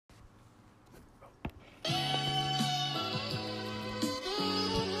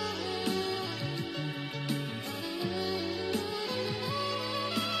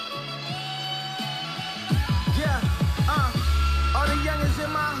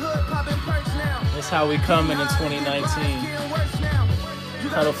how we coming in 2019.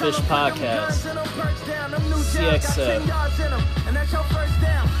 Cuddlefish Podcast. CXF.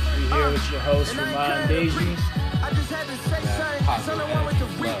 We here with your host, Ramon Deji.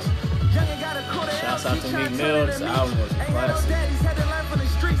 Shouts out to Meek Mill. This album was a classic.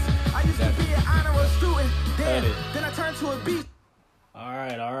 Cut it.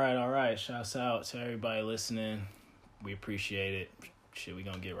 Alright. Shouts out to everybody listening. We appreciate it. Shit, we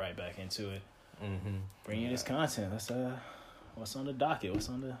gonna get right back into it. Bring you this content. That's what's on the docket? What's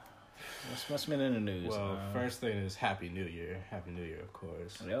been in the news? Well, first thing is Happy New Year. Happy New Year, of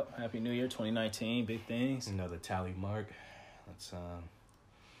course. Yep, Happy New Year 2019. Big things. Another tally mark. Let's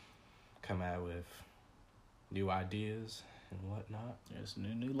come out with new ideas and whatnot. It's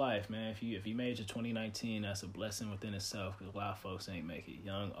new life, man. If you made it to 2019, that's a blessing within itself, because a lot of folks ain't make it.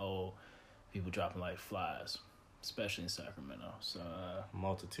 Young, old, people dropping like flies, especially in Sacramento. So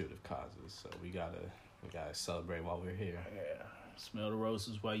multitude of causes. So we gotta celebrate while we're here. Yeah, smell the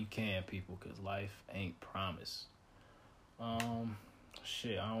roses while you can, people, because life ain't promised.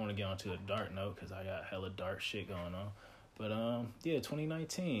 Shit, I don't want to get onto a dark note because I got hella dark shit going on. But yeah,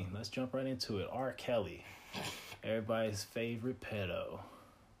 2019. Let's jump right into it. R. Kelly, everybody's favorite pedo.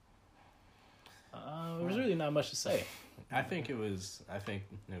 There's really not much to say. I think it was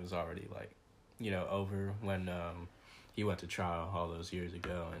already over when he went to trial all those years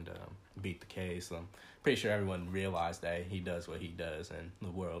ago and beat the case. I'm pretty sure everyone realized that he does what he does and the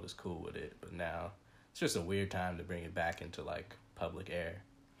world is cool with it. But now it's just a weird time to bring it back into public air.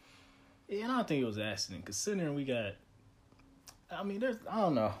 Yeah, and I don't think it was an accident, considering we got. I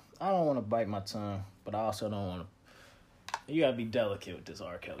don't know. I don't want to bite my tongue, but I also don't want to. You gotta be delicate with this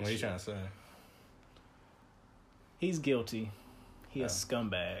R. Kelly. What are you trying to say? He's guilty. He a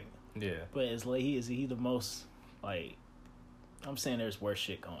scumbag. Yeah. But is he the most I'm saying there's worse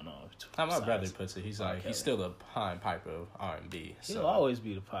shit going on. How my brother puts it, he's still the Pied Piper of R&B. He'll always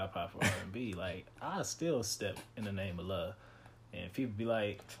be the Pied Piper of R&B. I still step in the name of love. And people be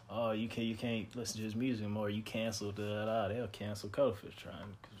like, oh, you can't listen to his music anymore. You cancel they'll cancel Cuddlefish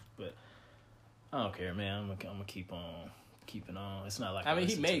but I don't care, man. I'm gonna keep on keeping on. It's not like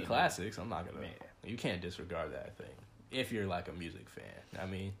he made classics. I'm not gonna. You can't disregard that thing if you're a music fan.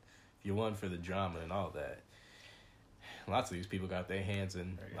 You're one for the drama and all that. Lots of these people got their hands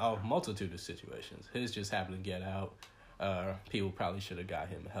in a multitude of situations. His just happened to get out. People probably should have got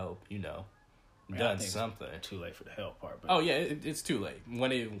him help. Done something. It's too late for the help part. But it's too late.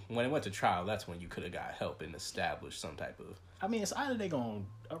 When it went to trial, that's when you could have got help and established some type of. It's either they gonna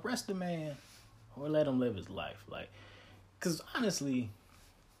arrest the man or let him live his life. Because honestly,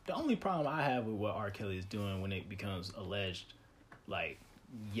 the only problem I have with what R. Kelly is doing when it becomes alleged,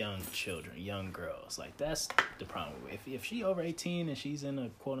 young children, young girls, that's the problem. If she over 18 and she's in a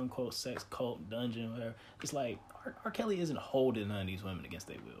quote unquote sex cult dungeon, whatever, it's R. Kelly isn't holding none of these women against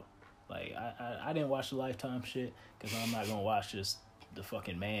their will. I didn't watch the Lifetime shit because I'm not gonna watch just the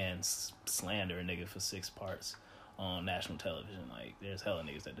fucking man slander a nigga for 6 parts on national television. There's hella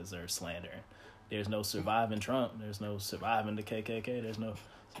niggas that deserve slander. There's no surviving Trump. There's no surviving the KKK. There's no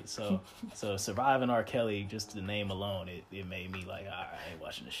so surviving R. Kelly, just the name alone, it made me alright, I ain't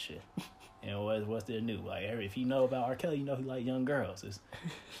watching this shit. What's there new? If you know about R. Kelly, you know he like young girls. It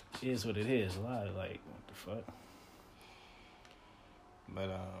is what it is. A lot of what the fuck. But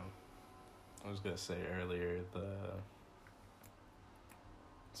I was gonna say earlier the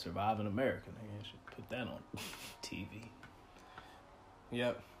Surviving America, nigga. I should put that on TV.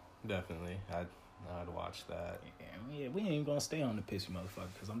 Yep, definitely. I'd watch that. Yeah, we ain't even gonna stay on the pissy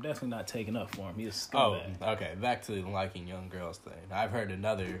motherfucker because I'm definitely not taking up for him. He's a scumbag. Oh, okay. Back to the liking young girls thing. I've heard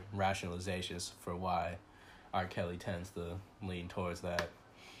another rationalizations for why R. Kelly tends to lean towards that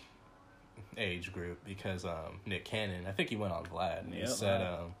age group because Nick Cannon, I think he went on Vlad and he said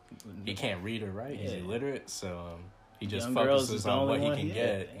he can't read or write. He's illiterate, so he just young focuses on what he can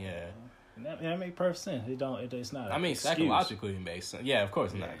get. Yeah. And that makes perfect sense. It's not. Psychologically it makes sense. Yeah, of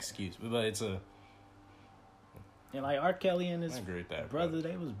course, not an excuse, but it's a. And R. Kelly and his brother,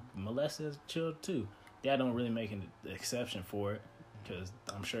 they was molested as children too. Yeah, I don't really make an exception for it because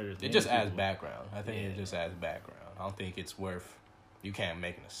I'm sure it just adds background. I think it just adds background. I don't think it's worth. You can't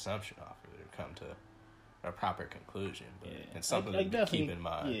make an assumption off of it or come to a proper conclusion. But it's something to keep in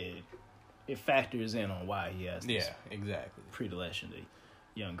mind. Yeah, it factors in on why he has this exactly predilection to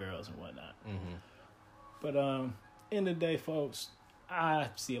young girls and whatnot. Mm-hmm. But end of the day, folks, I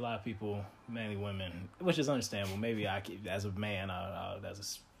see a lot of people, mainly women, which is understandable. Maybe as a man, as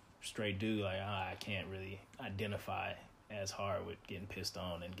a straight dude, I can't really identify as hard with getting pissed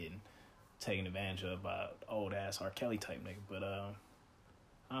on and getting taken advantage of by old ass R. Kelly type nigga. But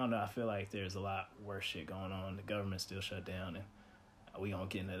I don't know. I feel like there's a lot worse shit going on. The government's still shut down, and we gonna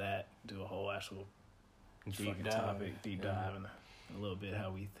get into that. Do a whole actual deep dive, and a little bit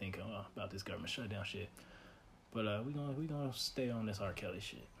how we think about this government shutdown shit. But we gonna stay on this R. Kelly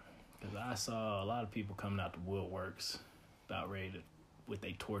shit, because I saw a lot of people coming out the woodworks about ready to with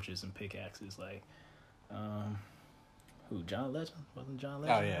their torches and pickaxes, like who? John Legend? Wasn't John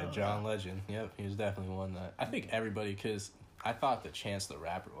Legend? Oh yeah, John Legend. Yep, he was definitely one that I think everybody, because I thought the Chance the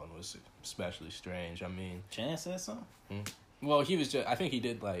Rapper one was especially strange. I mean, Chance said something. Well, he was just. I think he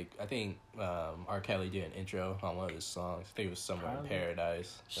did R. Kelly did an intro on one of his songs. I think it was Somewhere in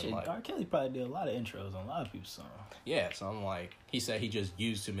Paradise. Shit, R. Kelly probably did a lot of intros on a lot of people's songs. Yeah, so I'm like, he said he just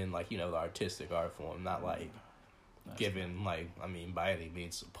used him in the artistic art form, not giving by any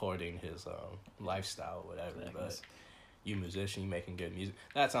means supporting his lifestyle or whatever. Exactly. But you musician, you making good music.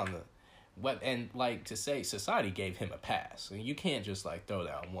 That's on the to say society gave him a pass. And you can't just throw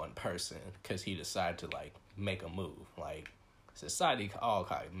down one person because he decided to make a move. Society all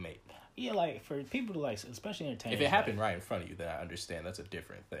kind of make. Yeah, for people to especially entertainers. If it happened right in front of you, then I understand that's a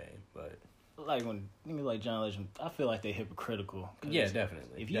different thing. But when John Legend, I feel like they're hypocritical. Yeah,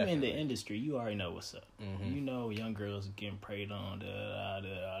 definitely. If you're in the industry, you already know what's up. Mm-hmm. You know, young girls getting preyed on.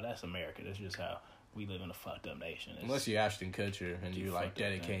 That's America. That's just how we live in a fucked up nation. Unless you're Ashton Kutcher and you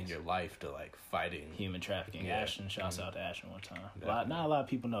dedicating your life to fighting human trafficking. Yeah. Ashton, shouts out to Ashton one time. Not a lot of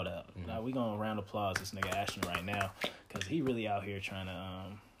people know that. Now we gonna round applause this nigga Ashton right now, because he really out here trying to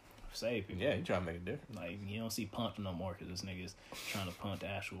save people. Yeah, he trying to make a difference. You don't see Punk'd no more because this nigga's trying to punt the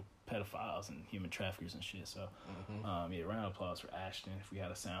actual pedophiles and human traffickers and shit. So, round of applause for Ashton. If we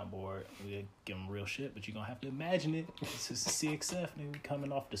had a soundboard, we'd give him real shit, but you're gonna have to imagine it. It's just CXF, nigga,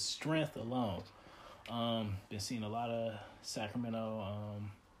 coming off the strength alone. Been seeing a lot of Sacramento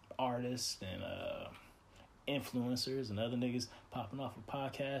artists and influencers and other niggas popping off of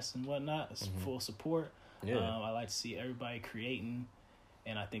podcasts and whatnot. It's full support. Yeah. I like to see everybody creating,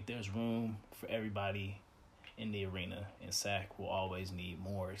 and I think there's room for everybody in the arena. And Sac will always need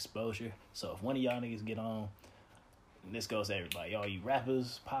more exposure. So if one of y'all niggas get on, and this goes to everybody, all you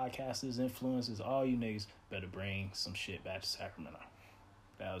rappers, podcasters, influencers, all you niggas better bring some shit back to Sacramento.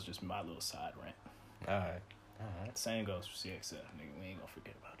 That was just my little side rant. All right. Same goes for CXF, nigga. We ain't gonna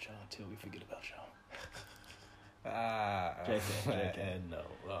forget about y'all until we forget about y'all. JK. No.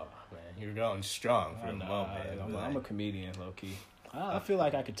 Oh, man. You're going strong for the moment. I'm a comedian, low-key. I feel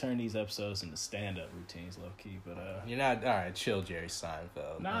like I could turn these episodes into stand-up routines, low-key, but... You're not... All right, chill, Jerry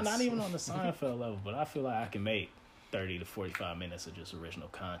Seinfeld. Nah, not even on the Seinfeld level, but I feel like I can make 30 to 45 minutes of just original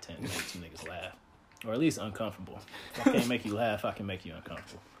content and make some niggas laugh. Or at least uncomfortable. If I can't make you laugh, I can make you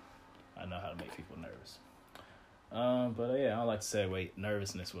uncomfortable. I know how to make people nervous. But I don't like to segue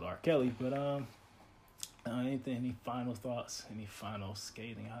nervousness with R. Kelly, but any final thoughts? Any final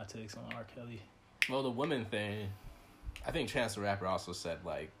scathing hot takes on R. Kelly? Well, the women thing, I think Chance the Rapper also said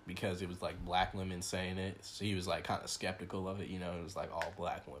because it was black women saying it, so he was kind of skeptical of it. It was all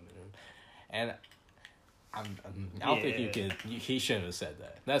black women, and I don't think he shouldn't have said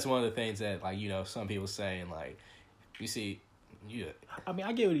that. That's one of the things that some people saying you see. Yeah. I mean,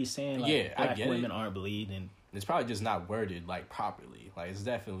 I get what he's saying. Black women aren't believed, and it's probably just not worded properly. It's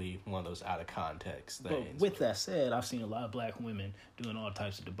definitely one of those out of context things. But with that said, I've seen a lot of black women doing all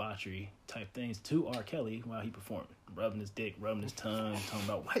types of debauchery type things to R. Kelly while he performing, rubbing his dick, rubbing his tongue, talking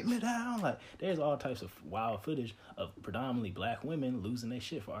about wipe me down. There's all types of wild footage of predominantly black women losing their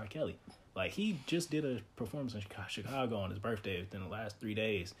shit for R. Kelly. He just did a performance in Chicago on his birthday within the last 3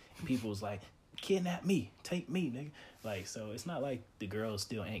 days. And people was like, kidnap me, take me, nigga. So it's not like the girls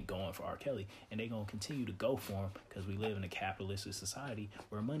still ain't going for R. Kelly, and they gonna continue to go for him because we live in a capitalistic society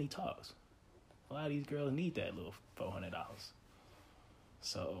where money talks. A lot of these girls need that little $400.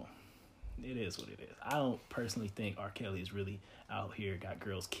 So it is what it is. I don't personally think R. Kelly is really out here got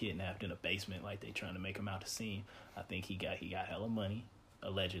girls kidnapped in a basement like they trying to make him out to seem. I think he got hella money,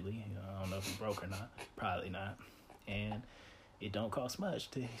 allegedly. I don't know if he broke or not. Probably not. And it don't cost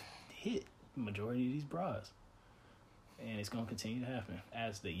much to hit the majority of these bras. And it's gonna continue to happen.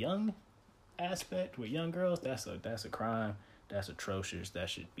 As the young aspect with young girls, that's a crime. That's atrocious. That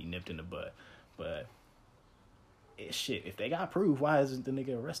should be nipped in the bud. But shit, if they got proof, why isn't the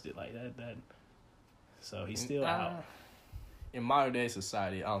nigga arrested like that? So he's still out. In modern day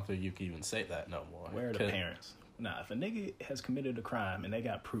society, I don't think you can even say that no more. Where are the parents? Nah, if a nigga has committed a crime and they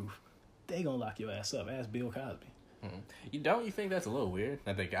got proof, they gonna lock your ass up. Ask Bill Cosby. You think that's a little weird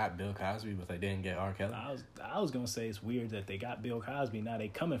that they got Bill Cosby but they didn't get R. Kelly? I was gonna say it's weird that they got Bill Cosby. Now they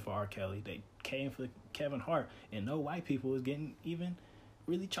coming for R. Kelly. They came for Kevin Hart, and no white people was getting even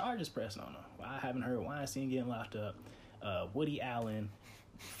really charges pressed on them. I haven't heard Weinstein getting locked up. Woody Allen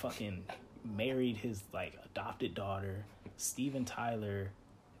fucking married his like adopted daughter. Steven Tyler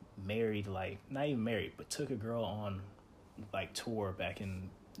married, like, not even married, but took a girl on like tour back in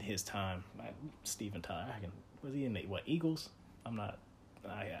his time. Like, Steven Tyler, was he in the Eagles? I'm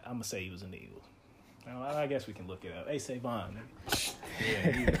gonna say he was in the Eagles. I guess we can look it up. Hey, Savon.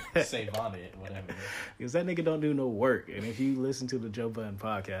 Yeah, Savon it, whatever. Because that nigga don't do no work. And if you listen to the Joe Budden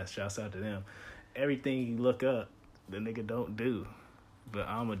podcast, shouts out to them. Everything you look up, the nigga don't do. But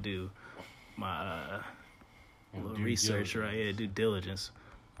I'm going to do my little research right here, due diligence.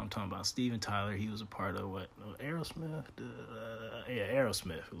 I'm talking about Steven Tyler. He was a part of what? Aerosmith?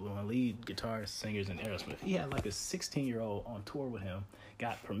 Aerosmith. One of the lead guitarist, singers in Aerosmith. He had like a 16-year-old on tour with him.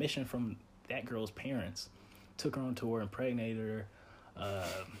 Got permission from that girl's parents. Took her on tour, impregnated her,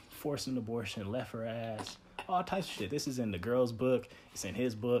 forced an abortion, left her ass. All types of shit. This is in the girl's book. It's in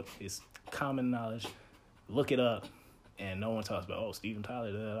his book. It's common knowledge. Look it up. And no one talks about, Steven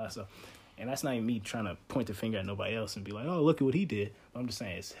Tyler, So, and that's not even me trying to point the finger at nobody else and be like, look at what he did. I'm just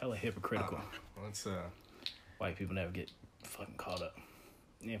saying it's hella hypocritical. White people never get fucking caught up.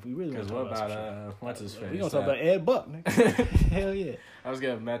 Yeah, if we really want to talk about what's his face? We gonna talk about Ed Buck, nigga. Hell yeah. I was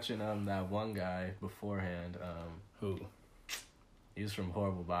gonna mention that one guy beforehand. Who? He was from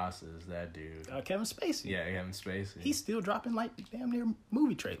Horrible Bosses. That dude. Kevin Spacey. Yeah, Kevin Spacey. He's still dropping like damn near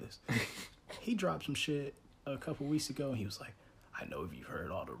movie trailers. He dropped some shit a couple weeks ago, and he was like, "I know if you've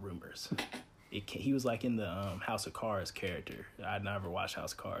heard all the rumors." He was like in the House of Cards character. I never watched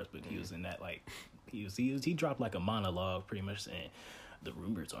House of Cards, but he was in that like he dropped like a monologue, pretty much saying, "The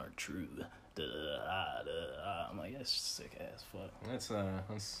rumors aren't true." I'm like, that's sick ass fuck. That's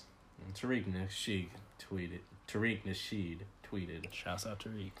Tariq Nasheed tweeted. Tariq Nasheed tweeted. Shouts out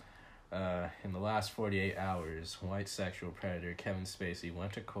Tariq. In the last 48 hours, white sexual predator Kevin Spacey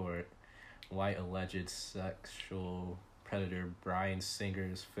went to court. White alleged sexual predator Bryan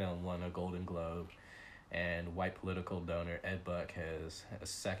Singer's film won a Golden Globe, and white political donor Ed Buck has a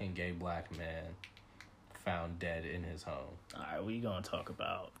second gay black man found dead in his home. All right, we gonna talk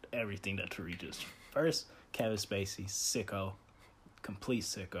about everything that Tariq just. First, Kevin Spacey, sicko, complete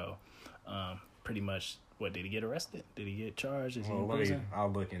sicko. Pretty much, what, did he get arrested? Did he get charged? Is he in prison?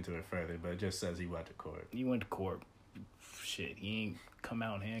 I'll look into it further, but it just says he went to court. He went to court. Shit, he ain't come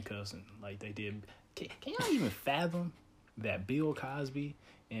out in handcuffs and like they did. Can y'all even fathom that Bill Cosby,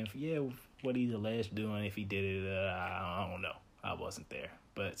 and what he's alleged doing, if he did it, I don't know. I wasn't there.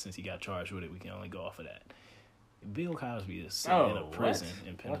 But since he got charged with it, we can only go off of that. Bill Cosby is sitting in a prison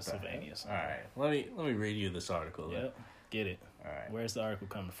in Pennsylvania. All right, let me read you this article. Yep, get it. All right. Where's the article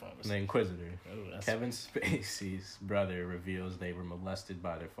coming from? The Inquisitor. Kevin Spacey's brother reveals they were molested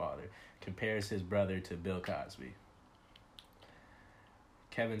by their father. Compares his brother to Bill Cosby.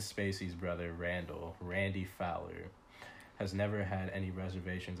 Kevin Spacey's brother, Randy Fowler, has never had any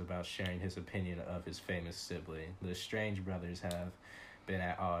reservations about sharing his opinion of his famous sibling. The estranged brothers have been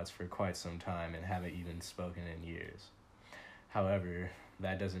at odds for quite some time and haven't even spoken in years. However,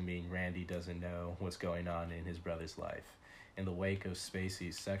 that doesn't mean Randy doesn't know what's going on in his brother's life. In the wake of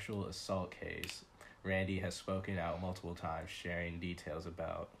Spacey's sexual assault case, Randy has spoken out multiple times, sharing details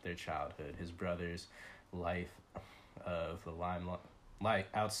about their childhood, his brother's life of the limelight,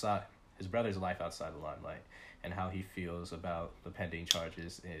 his brother's life outside the limelight, and how he feels about the pending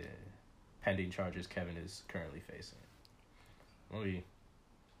charges Kevin is currently facing.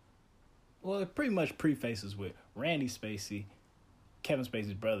 Well, it pretty much prefaces with Randy Spacey, Kevin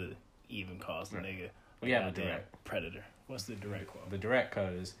Spacey's brother, even calls the nigga a direct predator. What's the direct quote? The direct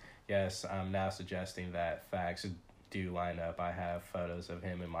quote is, "Yes, I'm now suggesting that facts do line up. I have photos of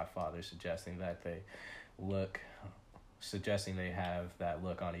him and my father suggesting they have that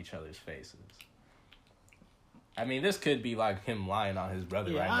look on each other's faces." I mean, this could be like him lying on his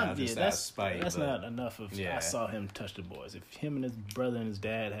brother right now, just out of spite. That's not enough of. I saw him touch the boys. If him and his brother and his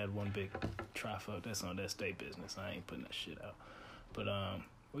dad had one big tri-fuck, that's on their state business. I ain't putting that shit out. But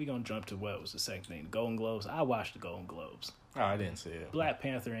we gonna jump to what was the second thing? The Golden Globes. I watched the Golden Globes. Oh, I didn't see it. Black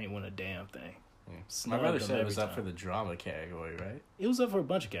Panther ain't won a damn thing. My brother said it was up for the drama category, right? It was up for a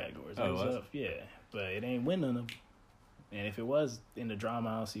bunch of categories. Oh, it was? Up, yeah, but it ain't win none of them. And if it was in the drama,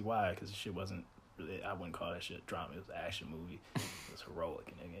 I don't see why, because the shit wasn't. I wouldn't call that shit drama. It was an action movie. It was heroic,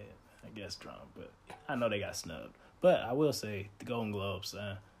 and I guess drama. But I know they got snubbed. But I will say the Golden Globes,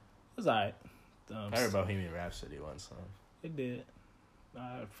 it was alright. I heard Bohemian Rhapsody once. It did.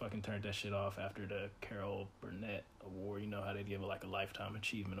 I fucking turned that shit off after the Carol Burnett Award. You know how they give it like a Lifetime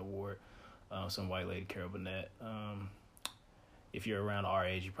Achievement Award. Some white lady, Carol Burnett. If you're around our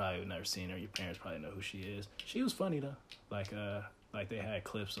age, you probably have never seen her. Your parents probably know who she is. She was funny though. Like they had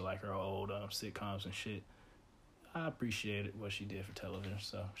clips of like her old sitcoms and shit. I appreciated what she did for television,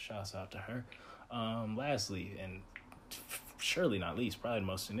 so shouts out to her. Lastly, and surely not least, probably the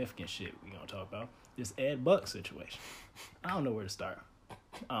most significant shit we gonna talk about, this Ed Buck situation. I don't know where to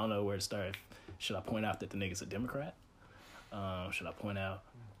start. Should I point out that the nigga's a Democrat? Should I point out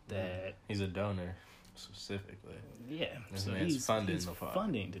that he's a donor specifically? Yeah, so he's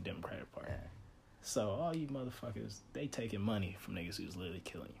funding the Democratic Party. Yeah. So all you motherfuckers, they taking money from niggas who's literally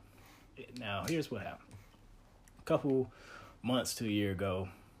killing you. Now here's what happened. A couple months to a year ago,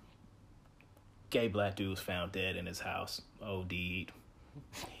 gay black dude was found dead in his house, OD'd.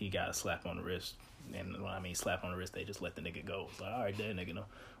 He got a slap on the wrist. And when I mean slap on the wrist, they just let the nigga go. It's like, all right, that nigga, no,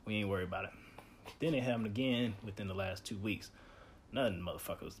 we ain't worried about it. Then it happened again within the last 2 weeks. None of the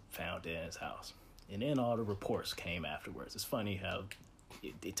motherfucker was found dead in his house. And then all the reports came afterwards. It's funny how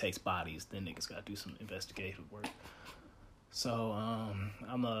it takes bodies, then niggas gotta do some investigative work. So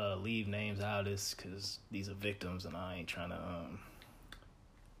I'm gonna leave names out of this because these are victims and I ain't trying to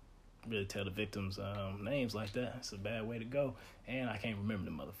really tell the victims names like that. It's a bad way to go, and I can't remember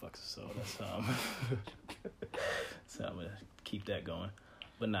the motherfuckers, so that's so I'm gonna keep that going.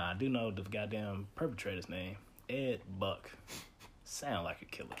 But nah, I do know the goddamn perpetrator's name, Ed Buck. Sound like a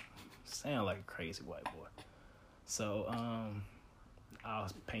killer, sound like a crazy white boy. So I'll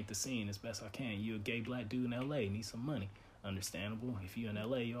paint the scene as best I can. You a gay black dude in LA, need some money. Understandable. If you in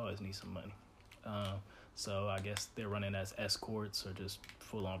LA, you always need some money. So I guess they're running as escorts or just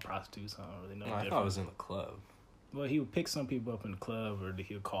full-on prostitutes. I don't really know. I thought it was in the club. Well, he would pick some people up in the club or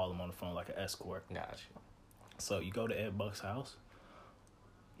he would call them on the phone like an escort. Gotcha. So you go to Ed Buck's house.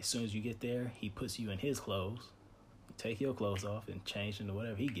 As soon as you get there, he puts you in his clothes. You take your clothes off and change into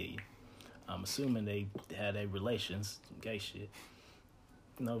whatever he get you. I'm assuming they had their relations, some gay shit.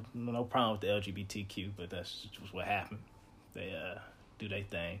 No problem with the LGBTQ, but that's just what happened. They do their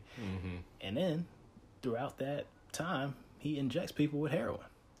thing. Mm-hmm. And then, throughout that time, he injects people with heroin.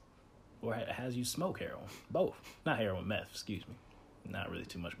 Or has you smoke heroin. Both. Not heroin, meth, excuse me. Not really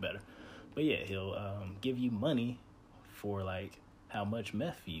too much better. But yeah, he'll give you money for, like, how much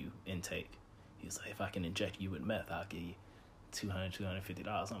meth you intake. He's like, if I can inject you with meth, I'll give you $200,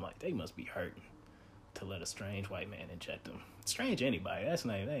 $250. I'm like, they must be hurting to let a strange white man inject them. Strange anybody. That's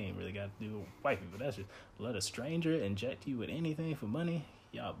not, they ain't really got to do with white people. That's just let a stranger inject you with anything for money.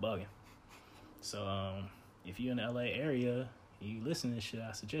 Y'all bugging. So if you're in the LA area, you listen to this shit,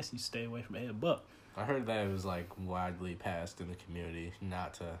 I suggest you stay away from Ed Buck. I heard that it was like widely passed in the community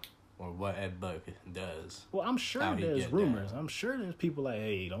not to, or what Ed Buck does. Well, I'm sure there's rumors. I'm sure there's people like,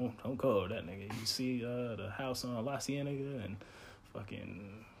 hey, don't call that nigga. You see the house on La Cienega and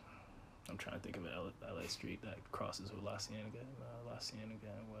fucking, I'm trying to think of LA Street that crosses with La Cienega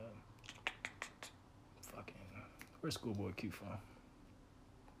and what? Fucking, where's Schoolboy Q from?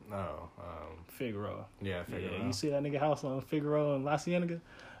 No, Figueroa. Yeah, Figueroa. Yeah, you see that nigga house on Figueroa and La Cienega?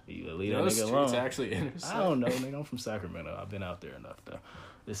 You leave that nigga alone. Actually intersect. I don't know, nigga. I'm from Sacramento. I've been out there enough, though.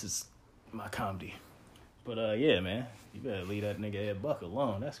 This is my comedy. But, yeah, man. You better leave that nigga Ed Buck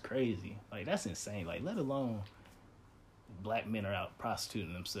alone. That's crazy. Like, that's insane. Like, let alone black men are out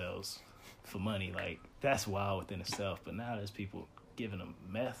prostituting themselves for money. Like, that's wild within itself. But now there's people giving them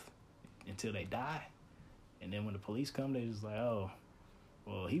meth until they die. And then when the police come, they just like, oh,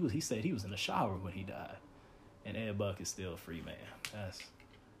 well, he said he was in the shower when he died. And Ed Buck is still a free man.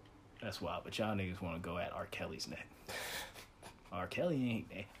 That's wild. But y'all niggas want to go at R. Kelly's neck. R. Kelly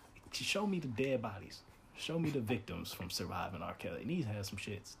ain't... Show me the dead bodies. Show me the victims from surviving R. Kelly. And he has some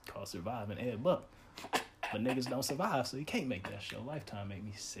shit called Surviving Ed Buck. But niggas don't survive, so you can't make that show. Lifetime make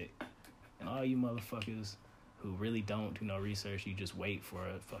me sick. And all you motherfuckers who really don't do no research, you just wait for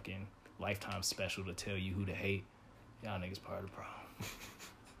a fucking Lifetime special to tell you who to hate. Y'all niggas part of the problem.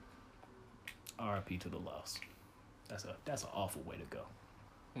 R.I.P. to the lost. That's an awful way to go.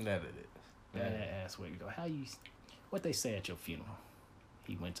 That it is. That ass way to go. What they say at your funeral?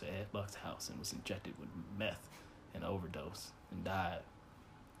 He went to Ed Buck's house and was injected with meth and overdose and died.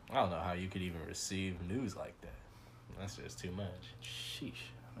 I don't know how you could even receive news like that. That's just too much. Sheesh.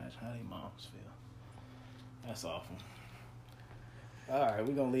 Imagine how they moms feel. That's awful. All right,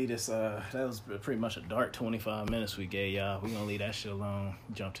 we're going to leave this. That was pretty much a dark 25 minutes we gave y'all. We're going to leave that shit alone.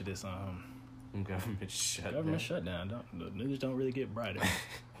 Jump to this government shutdown. Government shutdown. The news don't really get brighter.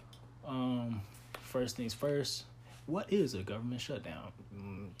 First things first, what is a government shutdown?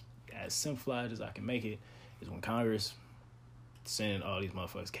 As simplified as I can make it is when Congress, Senate, all these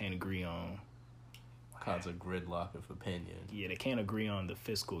motherfuckers can't agree on... Cause a gridlock of opinion. Yeah, they can't agree on the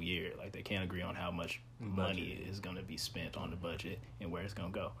fiscal year. Like, they can't agree on how much money is going to be spent on the budget and where it's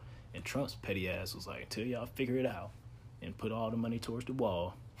going to go. And Trump's petty ass was like, until y'all figure it out and put all the money towards the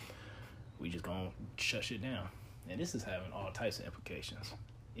wall, we just going to shut shit down. and this is having all types of implications.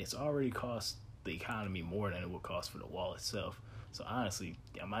 It's already cost the economy more than it would cost for the wall itself. So honestly,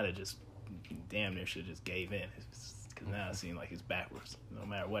 I might have just damn near should just gave in, because now it seems like it's backwards. No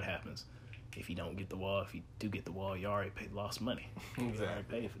matter what happens, if you don't get the wall, if you do get the wall, you already lost money. Exactly. You already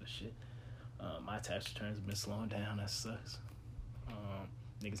paid for the shit. My tax returns have been slowing down. That sucks.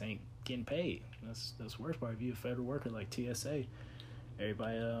 Niggas ain't getting paid. That's the worst part. If you a federal worker like TSA,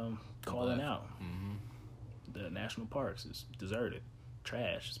 everybody calling out. The national parks is deserted.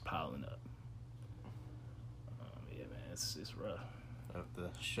 Trash is piling up. Yeah, man, it's rough. The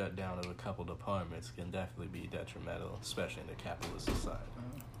shutdown of a couple departments can definitely be detrimental, especially in a capitalist society.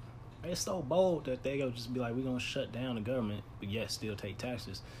 It's so bold that they go just be like, we're going to shut down the government, but yet still take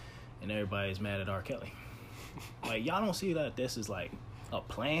taxes, and everybody's mad at R. Kelly. Like, y'all don't see that this is like a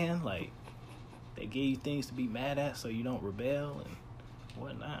plan? Like, they give you things to be mad at so you don't rebel and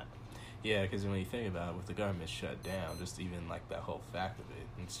whatnot. Yeah, because when you think about it, with the government shut down, just even like that whole fact of it,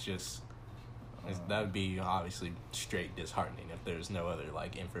 it's just that would be obviously straight disheartening if there's no other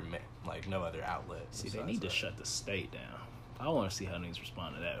like no other outlet. See, they need to shut the state down. I want to see how niggas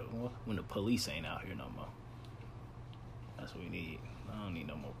respond to that when the police ain't out here no more. That's what we need. I don't need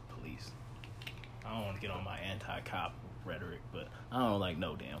no more police. I don't want to get on my anti-cop rhetoric, but I don't like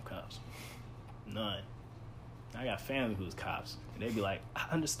no damn cops. None. I got family who's cops, and they be like, I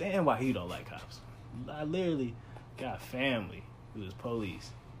understand why you don't like cops. I literally got family who's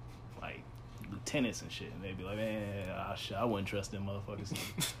police, like lieutenants and shit, and they be like, man, I wouldn't trust them motherfuckers.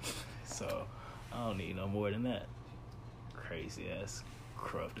 So I don't need no more than that. Crazy ass,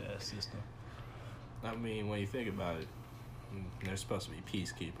 corrupt ass system. I mean, when you think about it, they're supposed to be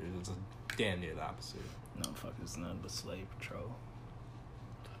peacekeepers. It's damn near the opposite. No, fuck, it's nothing but slave patrol.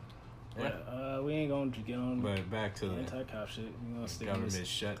 Yeah. But, we ain't gonna get on. But back to the anti-cop shit. We gonna stick government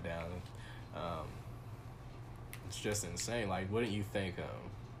shutdown. It's just insane. Like, wouldn't you think?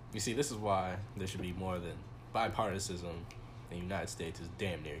 You see, this is why there should be more than bipartisanism in the United States is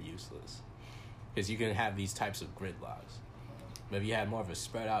damn near useless, because you can have these types of gridlocks. But if you had more of a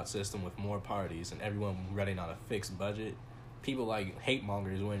spread out system with more parties and everyone running on a fixed budget, people like hate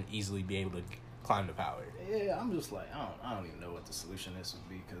mongers wouldn't easily be able to climb to power. Yeah, I'm just like, I don't even know what the solution is would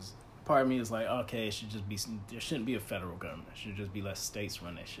be, because part of me is like, okay, it should just be, there shouldn't be a federal government. It should just be let states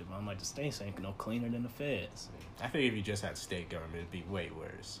run that shit. But I'm like, the states ain't no cleaner than the feds. I think if you just had state government, it'd be way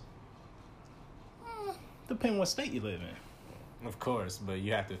worse. Depending what state you live in. Of course, but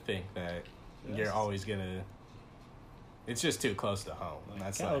you have to think that you're always gonna. It's just too close to home. And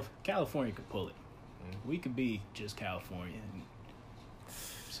that's California could pull it. We could be just California.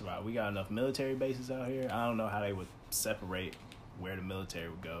 So we got enough military bases out here. I don't know how they would separate where the military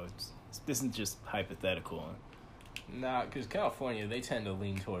would go. This isn't just hypothetical. Nah, because California, they tend to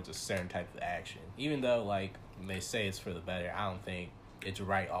lean towards a certain type of action. Even though, like, they say it's for the better, I don't think it's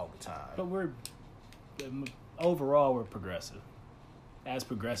right all the time. But overall, we're progressive. As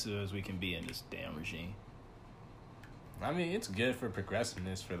progressive as we can be in this damn regime. I mean, it's good for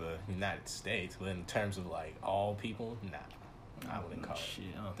progressiveness for the United States, but in terms of, like, all people, nah. I wouldn't call it.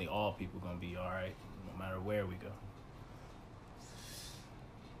 I don't think all people going to be all right, no matter where we go.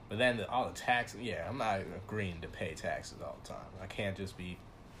 But then all the taxes, yeah, I'm not agreeing to pay taxes all the time. I can't just be,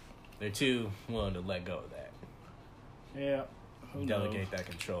 they're too willing to let go of that. Yeah. Delegate that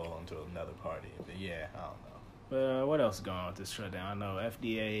control onto another party. But yeah, I don't know. But what else is going on with this shutdown? I know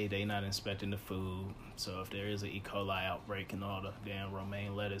FDA, they not inspecting the food. So if there is an E. coli outbreak and all the damn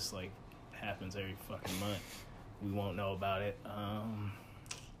romaine lettuce, like, happens every fucking month, we won't know about it.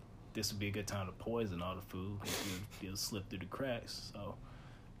 This would be a good time to poison all the food, because it'll slip through the cracks. So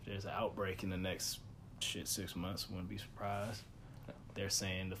if there's an outbreak in the next 6 months, wouldn't be surprised. They're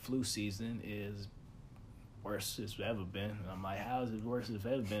saying the flu season is worse as it's ever been. And I'm like, how is it worse as it's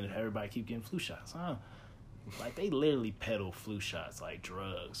ever been if everybody keep getting flu shots? Huh? Like, they literally peddle flu shots like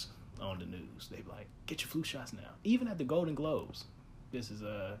drugs on the news. They be like, get your flu shots now. Even at the Golden Globes. This is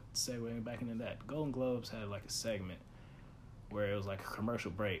segueing back into that. The Golden Globes had like a segment where it was like a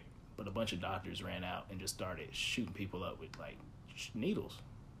commercial break, but a bunch of doctors ran out and just started shooting people up with like needles,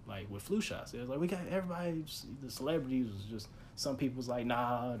 like with flu shots. It was like, we got everybody, the celebrities was just, some people was like,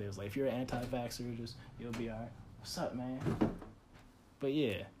 nah. They was like, if you're an anti-vaxxer, just, you'll be all right. What's up, man? But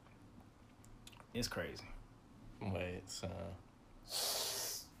yeah, it's crazy. Wait,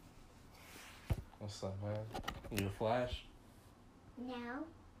 what's up, man? You a Flash? No,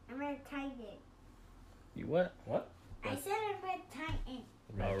 I'm Red Titan. You what? What? I said I'm Red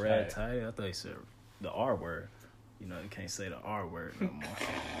Titan. Red Titan? I thought you said the R word. You know, you can't say the R word no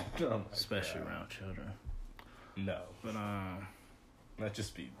more. Especially around children. No. But, That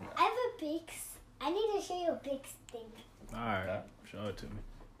just be... I have a big I need to show you a big stick. All right, show it to me.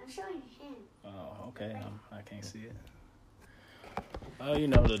 I'm showing him. Oh, okay. I can't see it. Oh, you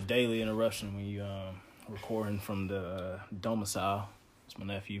know the daily interruption when you recording from the domicile. It's my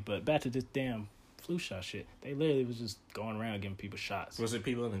nephew. But back to this damn flu shot shit. They literally was just going around giving people shots. Was it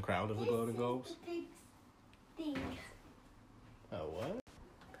people in the crowd of the Golden Globes? Big thing. Oh, what?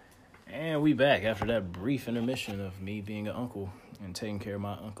 And we back after that brief intermission of me being an uncle and taking care of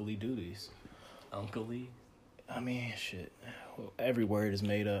my unclely duties. Uncle-y? I mean, shit. Well, every word is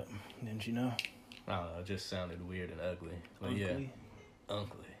made up, didn't you know? I don't know, it just sounded weird and ugly. But Uncly? yeah,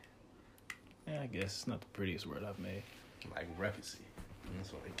 uncly. Yeah, I guess it's not the prettiest word I've made. Like repussy.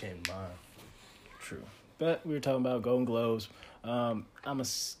 That's what it came to mind. True. But we were talking about Golden Globes. I'm going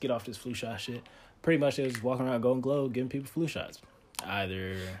to get off this flu shot shit. Pretty much it was walking around Golden Globe giving people flu shots.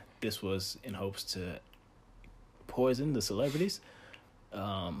 Either this was in hopes to poison the celebrities,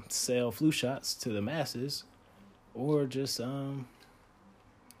 sell flu shots to the masses, or just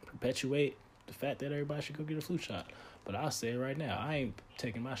perpetuate the fact that everybody should go get a flu shot. But I'll say it right now, I ain't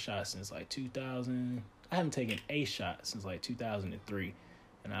taken my shot since like 2000. I haven't taken a shot since like 2003.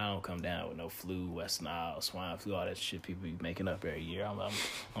 And I don't come down with no flu, West Nile, swine flu, all that shit people be making up every year.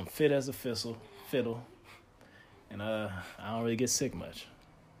 I'm fit as a fiddle. And I don't really get sick much.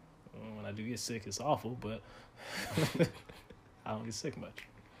 When I do get sick, it's awful, but I don't get sick much.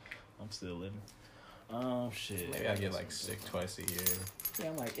 I'm still living. Shit. Maybe I get like sick twice a year. Yeah,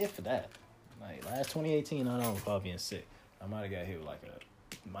 I'm like, if that. Like, last 2018, I don't recall being sick. I might have got hit with like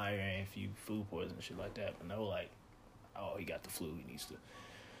a migraine, few food poisoning, shit like that. But no, like, oh, he got the flu. He needs to.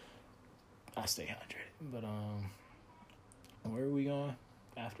 I stay hydrated. But, where are we going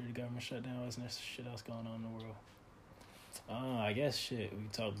after the government shutdown? Wasn't there shit else going on in the world? I guess shit. We can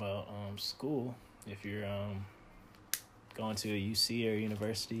talk about school. If you're going to a UC or a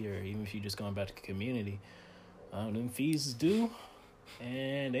university, or even if you're just going back to the community, them fees is due,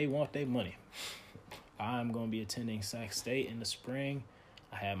 and they want their money. I'm going to be attending Sac State in the spring.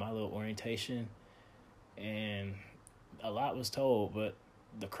 I had my little orientation, and a lot was told, but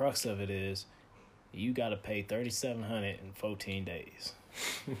the crux of it is you got to pay $3,700 in 14 days.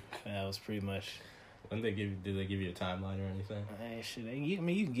 That was pretty much. Did they give you a timeline or anything? Shit, you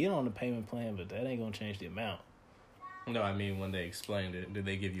can get on the payment plan, but that ain't gonna change the amount. No, I mean when they explained it, did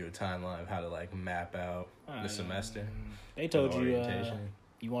they give you a timeline of how to like map out the semester? They told you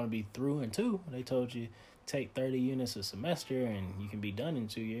you want to be through in 2. They told you take 30 units a semester and you can be done in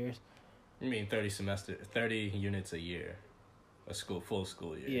 2 years. You mean 30 units a year, full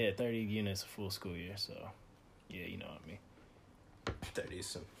school year? Yeah, 30 units a full school year. So, yeah, you know what I mean. 30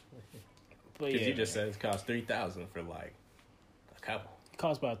 some. But Because you just said it costs $3,000 for like a couple. It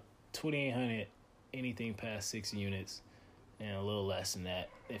costs about $2,800 anything past 6 units, and a little less than that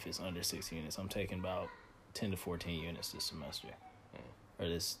if it's under 6 units. I'm taking about 10 to 14 units this semester, or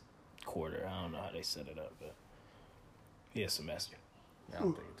this quarter. I don't know how they set it up, but yeah, semester. I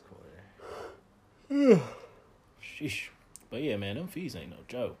don't think it's quarter. Sheesh. But yeah, man, them fees ain't no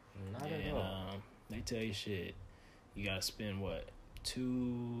joke. Not at all. They tell you shit. You gotta spend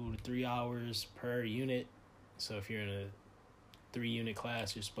 2 to 3 hours per unit. So if you're in a 3-unit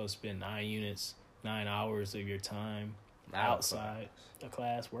class, you're supposed to spend 9 hours of your time outside the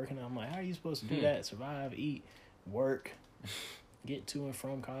class working. I'm like, how are you supposed to do that? Survive, eat, work, get to and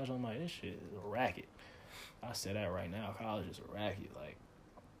from college. I'm like, this shit is a racket. I say that right now. College is a racket.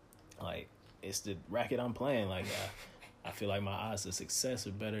 Like it's the racket I'm playing. Like I feel like my odds of success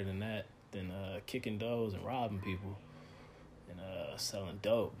are better than that, than kicking doors and robbing people and selling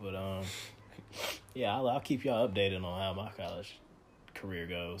dope. But yeah, I'll keep y'all updated on how my college career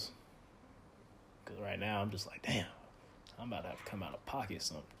goes. Cause right now I'm just like, damn, I'm about to have to come out of pocket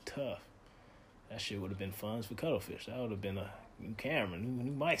something tough. That shit would have been funds for Cuttlefish. That would have been a new camera,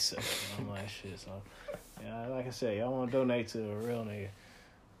 new mic set. I'm like, shit. So yeah, like I said, y'all want to donate to a real nigga.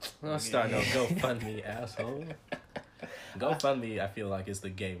 I'm starting to GoFundMe, asshole. GoFundMe, I feel like, is the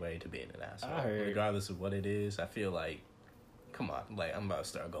gateway to being an asshole. I heard. Regardless of what it is, I feel like, come on, like, I'm about to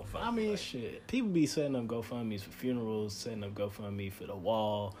start GoFundMe. I mean, shit. People be setting up GoFundMes for funerals, setting up GoFundMe for the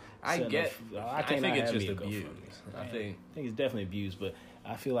wall. I think it's just abused. I think it's definitely abused, but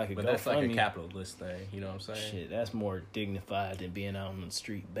I feel like but that's like a capitalist thing, you know what I'm saying? Shit, that's more dignified than being out on the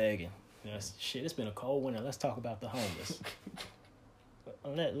street begging. Shit, it's been a cold winter. Let's talk about the homeless.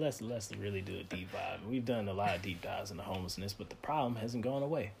 Let's really do a deep dive. We've done a lot of deep dives into homelessness, but the problem hasn't gone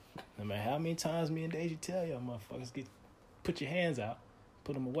away. No matter how many times me and Deji tell y'all motherfuckers, put your hands out,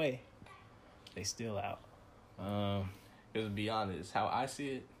 put them away, they still out. Because to be honest, how I see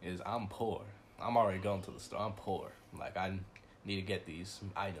it is I'm poor. I'm already going to the store. I'm poor. Like, I need to get these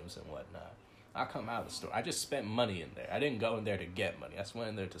items and whatnot. I come out of the store. I just spent money in there. I didn't go in there to get money. I just went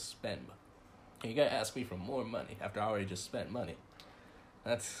in there to spend money. And you gotta ask me for more money after I already just spent money.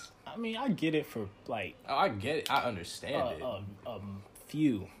 That's... I mean, I get it for, like... Oh, I get it. I understand it.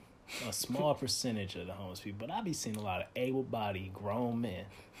 A small percentage of the homeless people. But I be seeing a lot of able-bodied grown men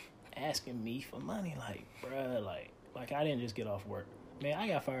asking me for money. Like, bruh, like I didn't just get off work. Man, I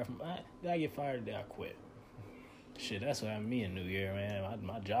got fired from... I get fired, then I quit. Shit, that's what happened to me in New Year, man.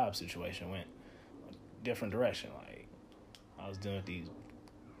 My job situation went a different direction. Like, I was doing these...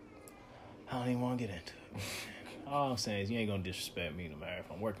 I don't even want to get into it. All I'm saying is you ain't going to disrespect me no matter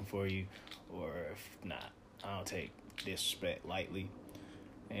if I'm working for you or if not. I don't take disrespect lightly,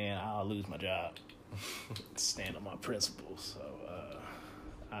 and I'll lose my job. Stand on my principles. So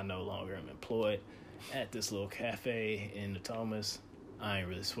I no longer am employed at this little cafe in the Thomas. I ain't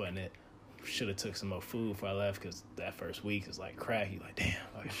really sweating it. Should have took some more food before I left because that first week is like crack. You like, damn,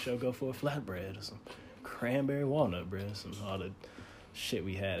 I should go for a flatbread or some cranberry walnut bread, some all the shit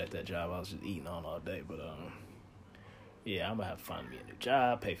we had at that job I was just eating on all day. But yeah, I'm gonna have to find me a new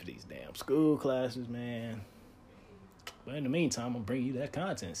job, pay for these damn school classes, man. But in the meantime, I'm gonna bring you that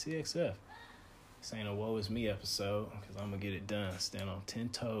content, CXF. This ain't a woe is me episode because I'm gonna get it done. Stand on 10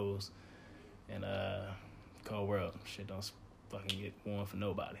 toes and cold world. Shit don't fucking get warm for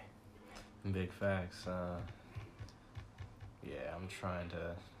nobody. Big facts. Yeah, I'm trying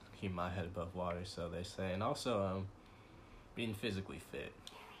to keep my head above water, so they say. And also, being physically fit.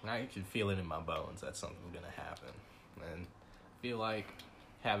 I can feel it in my bones that something's going to happen. And I feel like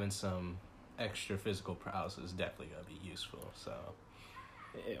having some extra physical prowess is definitely going to be useful. So,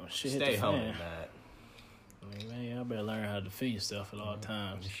 yeah, stay home in that. I mean, man, y'all better learn how to defend yourself at all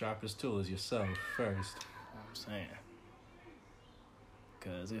times. The sharpest tool is yourself first. I'm saying.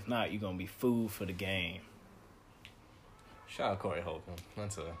 Because if not, you're going to be food for the game. Shout out Corey Holcomb.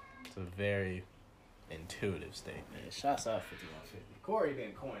 That's a very intuitive statement. Yeah, shouts out 5150. Corey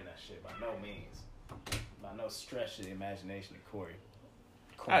didn't coin that shit by no means. By no stretch of the imagination of Corey.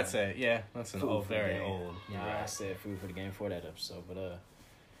 I'd say, yeah, that's an old, very old. Yeah, right. I said food for the game for that episode. But,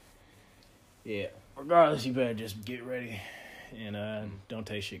 yeah, regardless, you better just get ready and don't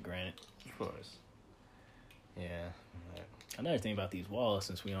take shit granted. Of course. Yeah. Another thing about these walls,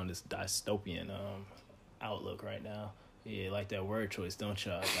 since we on this dystopian outlook right now, yeah, like that word choice, don't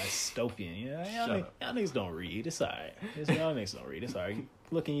y'all? Dystopian. Yeah, y'all niggas don't read. It's all right. Y'all niggas don't read. It's all right.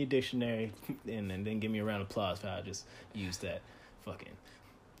 Look in your dictionary and then give me a round of applause for how I just used that fucking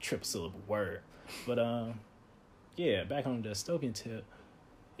triple syllable word. But, yeah, back on the dystopian tip,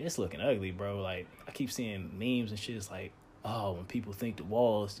 it's looking ugly, bro. Like, I keep seeing memes and shit. It's like, oh, when people think the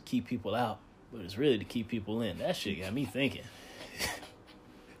wall is to keep people out, but it's really to keep people in. That shit got me thinking.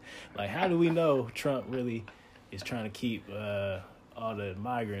 Like, how do we know Trump really is trying to keep all the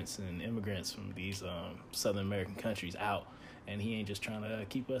migrants and immigrants from these Southern American countries out, and he ain't just trying to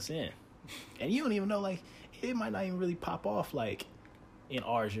keep us in? And you don't even know, like, it might not even really pop off, like, in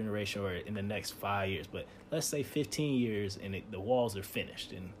our generation or in the next 5 years. But let's say 15 years and the walls are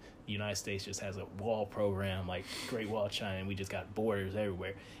finished, and the United States just has a wall program like Great Wall of China, and we just got borders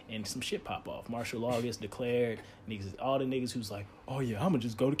everywhere, and some shit pop off. Martial law gets declared. Niggas, all the niggas who's like, oh yeah, I'm gonna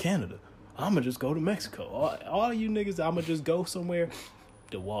just go to Canada, I'm gonna just go to Mexico, all you niggas, I'm gonna just go somewhere.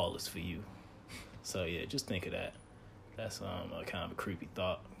 The wall is for you. So yeah, just think of that. That's a kind of a creepy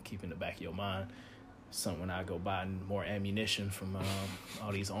thought. Keep in the back of your mind. Something when I go buy more ammunition from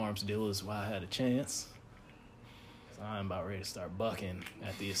all these arms dealers while I had a chance. I'm about ready to start bucking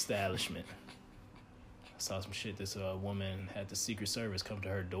at the establishment. I saw some shit. This woman had the Secret Service come to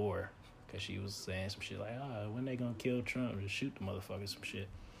her door because she was saying some shit like, when they gonna kill Trump? Just shoot the motherfucker, some shit.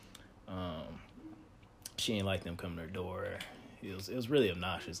 She ain't like them coming to her door. It was really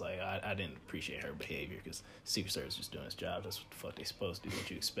obnoxious. Like, I didn't appreciate her behavior because Secret Service is just doing its job. That's what the fuck they supposed to do. What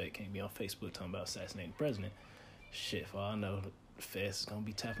you expect? Can't be on Facebook talking about assassinating the president. Shit, for all I know, the feds is gonna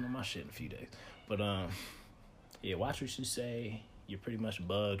be tapping on my shit in a few days. But yeah, watch what you say. You're pretty much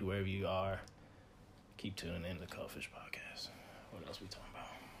bugged wherever you are. Keep tuning in to the Cuttlefish Podcast. What else we talking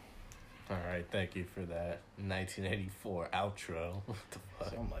about? All right, thank you for that 1984 outro. What the fuck?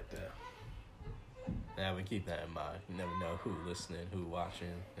 Something like that. Yeah, we keep that in mind. You never know who listening, who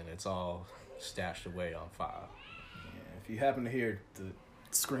watching, and it's all stashed away on file. Yeah, if you happen to hear the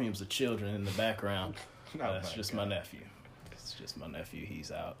screams of children in the background, that's just my nephew. It's just my nephew.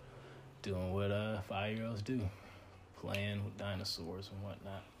 He's out doing what 5-year-olds do. Playing with dinosaurs and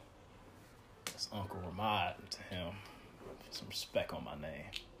whatnot. That's Uncle Ramad to him. Some respect on my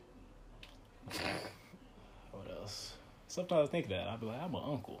name. What else? Sometimes I think that. I'll be like, I'm an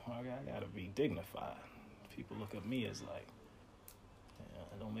uncle. I gotta be dignified. People look at me as like, yeah,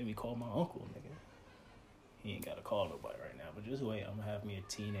 Don't make me call my uncle, nigga. He ain't got to call nobody right now. But just wait. I'm going to have me a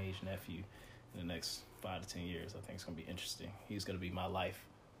teenage nephew in the next 5 to 10 years. I think it's going to be interesting. He's going to be my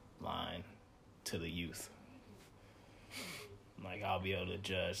lifeline to the youth. Like, I'll be able to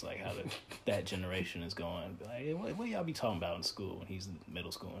judge, like, how that generation is going. Like, hey, what y'all be talking about in school when he's in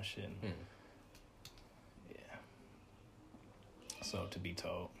middle school and shit? Yeah. So, to be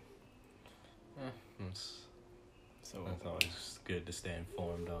told. It's So always good to stay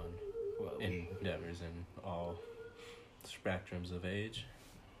informed on endeavors in all spectrums of age.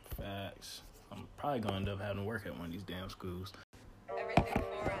 Facts. I'm probably going to end up having to work at one of these damn schools. Everything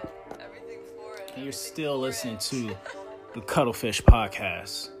foreign. Everything foreign. And you're still listening to the Cuttlefish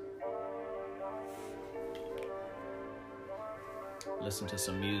Podcast. Listen to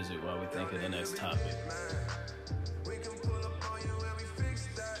some music while we think of the next topic.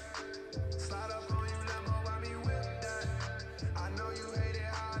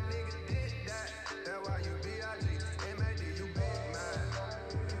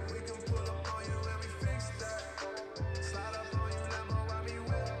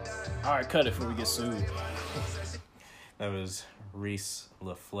 All right, cut it before we get sued. That was Reese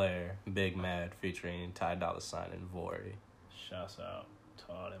LaFleur, Big Mad, featuring Ty Dolla $ign and Vori. Shouts out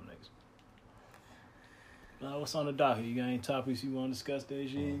to all them niggas. What's on the docket? You got any topics you want to discuss,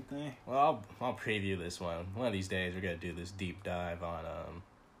 Deji? Anything? Well, I'll preview this one. One of these days, we're gonna do this deep dive on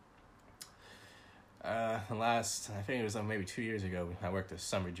I think it was maybe 2 years ago. I worked a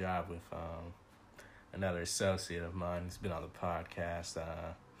summer job with another associate of mine who's been on the podcast.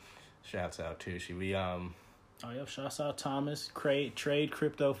 Shouts out to she. Oh, yeah, shouts out Thomas, Trade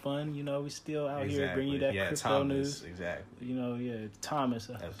Crypto Fund. You know, we still out here bringing you that crypto Thomas, news. Exactly. You know, Thomas.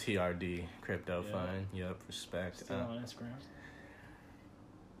 Of TRD Crypto Fund. Yep, respect. Still on Instagram.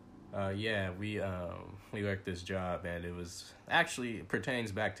 We worked this job, and it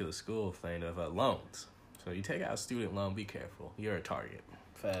pertains back to the school thing of loans. So you take out a student loan, be careful. You're a target.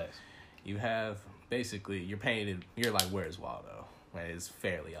 Facts. You have, basically, you're like, where's Waldo? Like, it's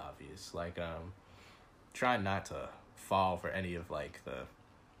fairly obvious. Like, try not to fall for any of, like, the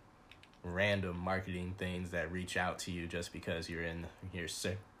random marketing things that reach out to you just because you've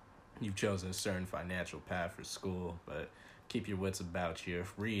chosen a certain financial path for school, but keep your wits about you.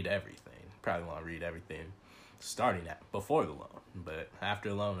 Read everything. Probably want to read everything starting before the loan, but after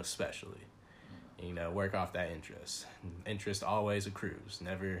the loan especially. You know, work off that interest. Interest always accrues.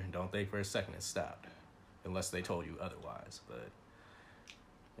 Don't think for a second it stopped, unless they told you otherwise. But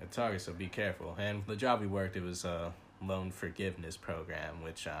at Target, so be careful. And the job we worked, it was a loan forgiveness program,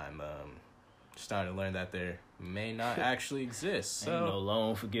 which I'm starting to learn that there may not actually exist. So, ain't no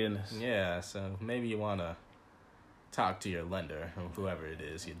loan forgiveness. Yeah, so maybe you want to talk to your lender, whoever it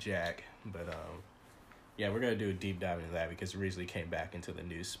is, your jack. But we're going to do a deep dive into that because it recently came back into the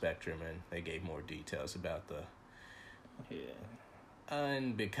news spectrum and they gave more details about the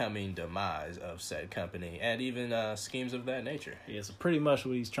unbecoming demise of said company and even schemes of that nature. Yeah, so pretty much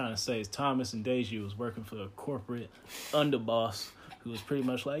what he's trying to say is Thomas and Deji was working for a corporate underboss who was pretty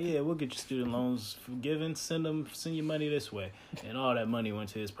much like, yeah, we'll get your student loans forgiven, send your money this way. And all that money went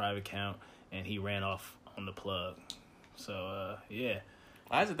to his private account and he ran off on the plug. So,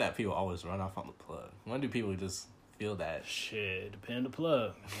 Why is it that people always run off on the plug? When do people just feel that? Shit, depend on the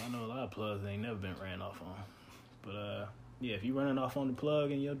plug. I know a lot of plugs ain't never been ran off on. But, if you running off on the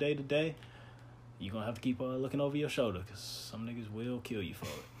plug in your day-to-day, you're going to have to keep looking over your shoulder because some niggas will kill you for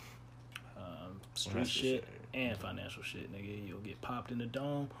it. Street shit and financial shit, nigga. You'll get popped in the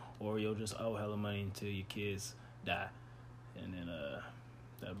dome or you'll just owe hella money until your kids die. And then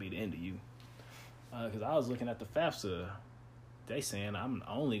that'll be the end of you. Because I was looking at the FAFSA. They saying I'm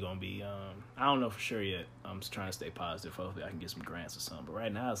only going to be, I don't know for sure yet. I'm just trying to stay positive. Hopefully I can get some grants or something. But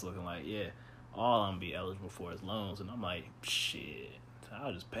right now it's looking like, all I'm going to be eligible for is loans. And I'm like, shit,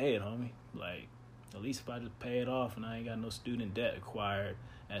 I'll just pay it, homie. Like, at least if I just pay it off and I ain't got no student debt acquired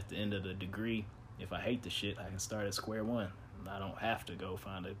at the end of the degree, if I hate the shit, I can start at square one. I don't have to go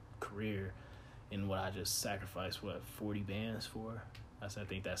find a career in what I just sacrificed, 40 bands for? I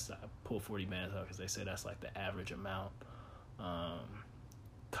pulled 40 bands out because they say that's like the average amount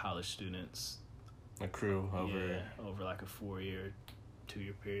college students accrue over like a 4-year,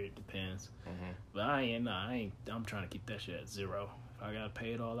 2-year period, depends. Mm-hmm. But I'm trying to keep that shit at zero. If I gotta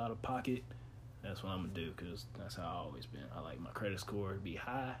pay it all out of pocket, that's what I'm gonna do because that's how I've always been. I like my credit score to be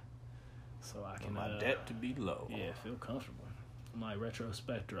high so I can my debt to be low. Yeah, feel comfortable. I'm like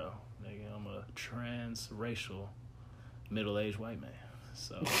retrospectro, nigga. I'm a transracial middle-aged white man.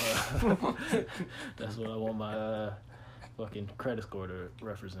 So that's what I want my fucking credit score to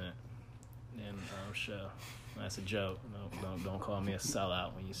represent. And show. That's a joke. Don't call me a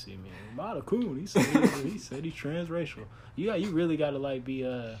sellout when you see me. Mata Coon, he said he's transracial. You really gotta like be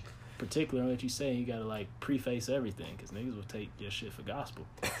particular on what you say. You gotta like preface everything, cause niggas will take your shit for gospel.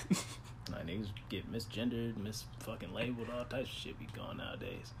 Like niggas get misgendered, fucking labeled, all types of shit be going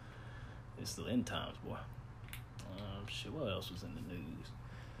nowadays. It's the end times, boy. Shit, what else was in the news?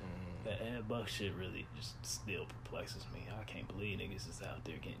 That Ed Buck shit really just still perplexes me. I can't believe niggas is out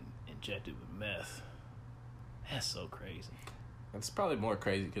there getting injected with meth. That's so crazy. It's probably more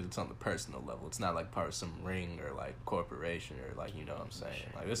crazy because it's on the personal level. It's not like part of some ring or like corporation or like, you know what I'm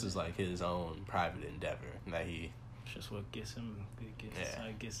saying. Like this is like his own private endeavor that he. It's just what gets him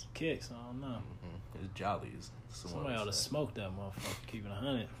gets kicks. I don't know. His jollies. Somebody ought to smoke that motherfucker. Keeping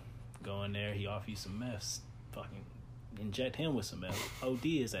 100. Go in there. He offer you some meth. Fucking inject him with some meth. OD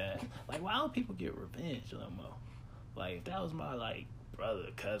his ass. Like, why don't people get revenge no more? Like, if that was my like brother,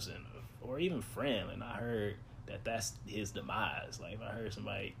 cousin, or even friend, and I heard that's his demise. Like, if I heard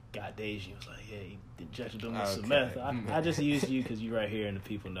somebody got Deja, was like, yeah, he injected him with some meth. I just used you because you right here and the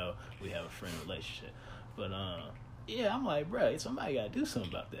people know we have a friend relationship. But yeah, I'm like, bro, somebody got to do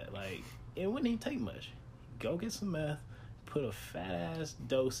something about that. Like, it wouldn't even take much. Go get some meth. Put a fat ass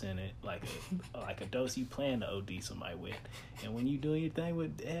dose in it, like a dose you plan to OD somebody with, and when you doing your thing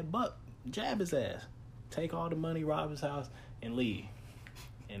with Ed Buck, jab his ass, take all the money, rob his house, and leave.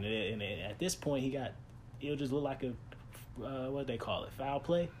 And at this point, it'll just look like a what they call it, foul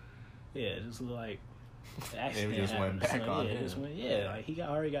play. Yeah, it just look like accident. It just went back on him. Like he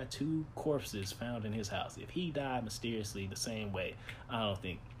already got 2 corpses found in his house. If he died mysteriously the same way, I don't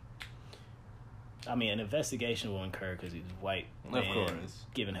think. I mean, an investigation will incur because he's white. Of course.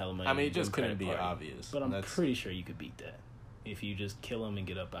 Giving hella money. I mean, it just couldn't be obvious. But I'm pretty sure you could beat that if you just kill him and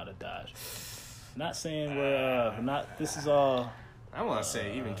get up out of Dodge. Not saying this is all. I want to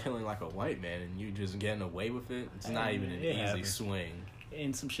say even killing like a white man and you just getting away with it. It's not even an easy swing.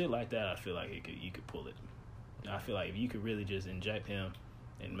 And some shit like that, I feel like you could pull it. I feel like if you could really just inject him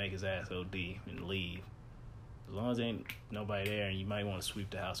and make his ass OD and leave. As long as there ain't nobody there, and you might want to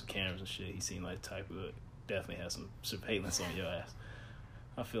sweep the house with cameras and shit. He seemed like the type who definitely has some surveillance on your ass.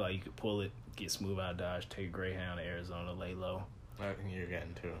 I feel like you could pull it, get smooth out of Dodge, take a Greyhound to Arizona, lay low. I think you're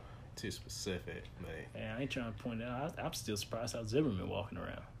getting too specific, but yeah, I ain't trying to point it out. I'm still surprised how Zimmerman walking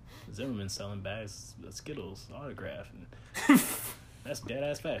around. Zimmerman selling bags of Skittles autograph, and that's dead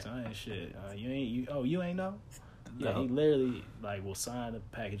ass facts. I ain't shit. You ain't know? Yeah, No. he literally like will sign a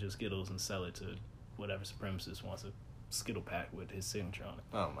package of Skittles and sell it to whatever supremacist wants a Skittle pack with his signature on it.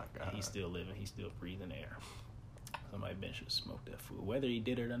 Oh my god. And he's still living. He's still breathing air. Somebody been should smoke that food, whether he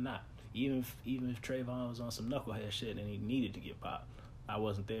did it or not. Even if Trayvon was on some knucklehead shit and he needed to get popped, I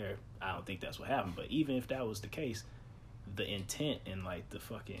wasn't there. I don't think that's what happened. But even if that was the case, the intent and like the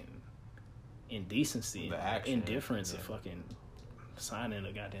fucking indecency, The and action, indifference yeah. of fucking signing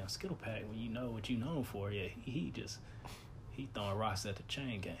a goddamn Skittle pack when you know what you known for. Yeah, he throwing rocks at the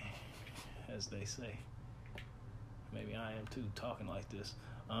chain gang, as they say. Maybe I am too, talking like this.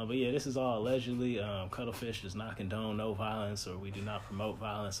 But yeah, this is all allegedly. Cuttlefish does not condone no violence, or we do not promote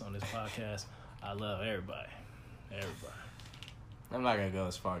violence on this podcast. I love everybody. Everybody. I'm not gonna go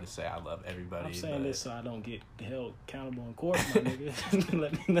as far to say I love everybody. I'm saying this so I don't get held accountable in court, my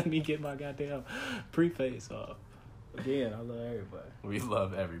nigga. let me get my goddamn preface off. Again, I love everybody. We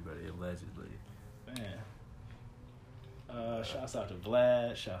love everybody, allegedly. Man. Shouts out to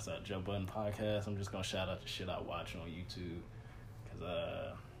Vlad. Shouts out to Joe Budden Podcast. I'm just gonna shout out the shit I watch on YouTube.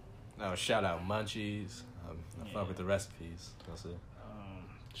 Cause Shout out Munchies. I fuck with the recipes. That's it.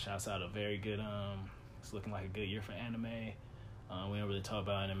 Shouts out a very good it's looking like a good year for anime. We don't really talk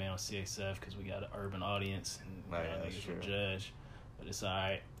about anime on CXF because we got an urban audience and niggas will judge, but it's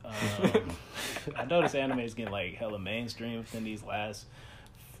alright. I noticed anime is getting like hella mainstream within these last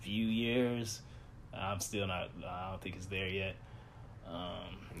few years. I'm still not. I don't think it's there yet.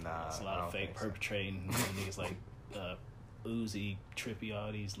 It's a lot of fake perpetrating niggas like Uzi, Trippy,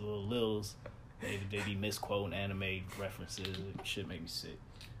 all these little lils. They be misquoting anime references. It shit make me sick.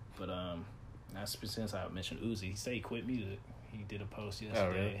 But that's since I mentioned Uzi. He said he quit music. He did a post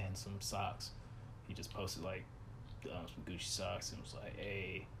yesterday and some socks. He just posted like some Gucci socks and was like,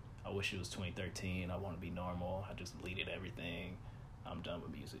 "Hey, I wish it was 2013. I want to be normal. I just deleted everything. I'm done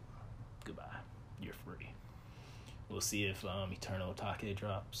with music. Goodbye. You're free." We'll see if Eternal Take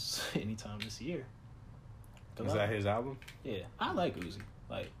drops anytime this year. Is that his album? Yeah, I like Uzi.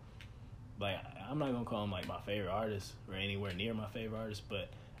 Like I'm not gonna call him like my favorite artist or anywhere near my favorite artist, but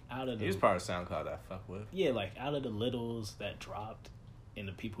out of He's part of SoundCloud that I fuck with. Yeah, like out of the littles that dropped and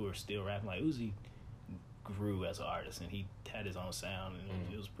the people who are still rapping, like Uzi grew as an artist and he had his own sound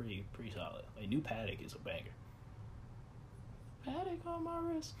and it was pretty solid. Like New Paddock is a banger. Paddock on my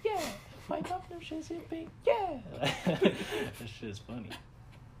wrist, yeah. Fight up them shits hit pink, yeah. That shit's funny.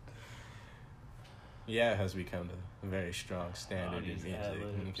 Yeah, it has become a very strong standard in these music.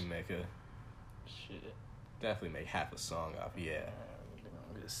 ad-libs. You can make Shit. definitely make half a song off. Yeah,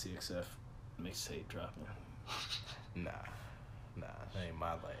 I'm gonna get CXF mixtape dropping. nah, that ain't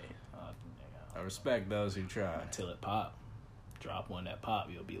my lane. Nigga, I respect those who try. until it pop. Drop one that pop,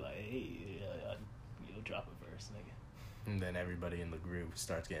 you'll be like, hey, you'll drop a verse, nigga. And then everybody in the group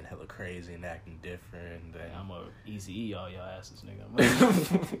starts getting hella crazy and acting different. Then I'm a easy E all y'all asses,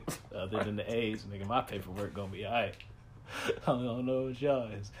 nigga. Other than the A's, nigga, my paperwork gonna be alright. I don't know what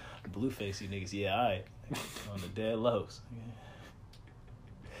y'all is. The Blueface, you niggas, yeah, alright. On the dead lows.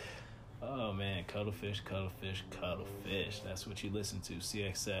 Oh man, Cuttlefish. That's what you listen to.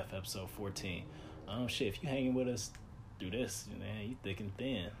 CXF episode 14. Shit, if you hanging with us through this, man, you thick and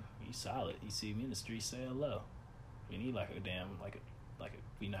thin. You solid. You see me in the street, say hello. We need like a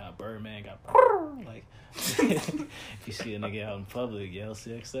you know how Birdman got like if you see a nigga out in public, yell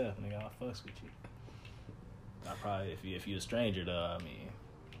CXF, nigga, I'll fucks with you. I probably if you a stranger though, I mean,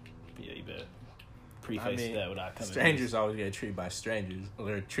 yeah, you better preface that without coming. Strangers always get treated by strangers. Well,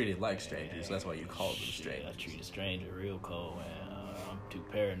 they're treated like strangers. That's why you call them strangers. I treat a stranger real cold, man. I'm too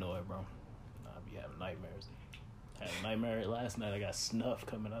paranoid, bro. I be having nightmares. I had a nightmare last night. I got snuff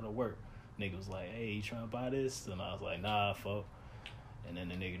coming out of work. Nigga was like, hey, you trying to buy this? And I was like, nah, folk. And then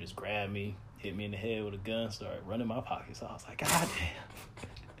the nigga just grabbed me, hit me in the head with a gun, started running my pockets. So I was like, God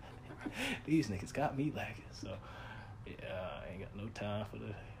damn. These niggas got me lacking. So, yeah, I ain't got no time for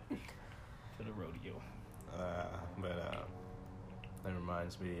the rodeo. But that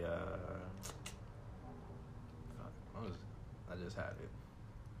reminds me, I just had it.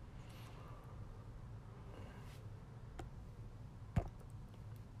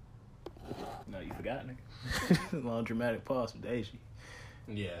 No, you forgot, nigga. Long dramatic pause for Daisy.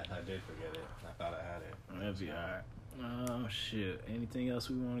 Yeah, I did forget it. I thought I had it. That'd be alright. Oh, shit. Anything else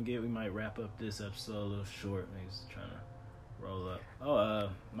we want to get? We might wrap up this episode a little short. Niggas trying to roll up. Oh,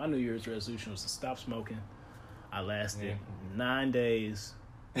 my New Year's resolution was to stop smoking. I lasted 9 days,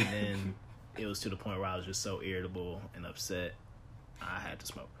 and then it was to the point where I was just so irritable and upset, I had to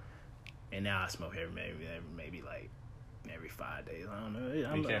smoke. And now I smoke maybe like every 5 days. I don't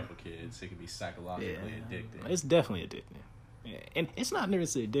know. Be careful, kids. It can be psychologically addicting. It's definitely addicting. Yeah. And it's not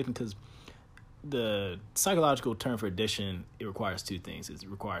necessarily addicting because the psychological term for addiction, it requires two things. It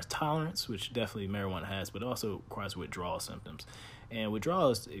requires tolerance, which definitely marijuana has, but it also requires withdrawal symptoms. And withdrawal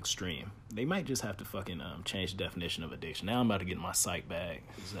is extreme. They might just have to fucking change the definition of addiction. Now I'm about to get my psych bag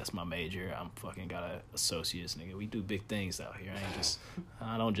because that's my major. I'm fucking got an associate's, nigga. We do big things out here.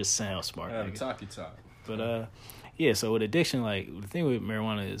 I don't just sound smart. Talky talk. But yeah. So with addiction, like the thing with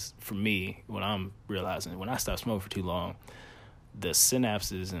marijuana is, for me, what I'm realizing when I stop smoking for too long, the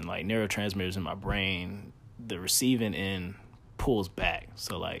synapses and like neurotransmitters in my brain, the receiving end pulls back.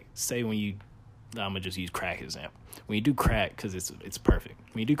 So like, say when you, I'm gonna just use crack as an example. When you do crack, because it's perfect.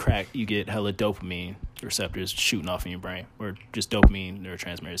 When you do crack, you get hella dopamine receptors shooting off in your brain, or just dopamine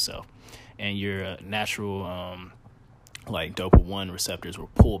neurotransmitter itself, and your natural like dopa-1 receptors will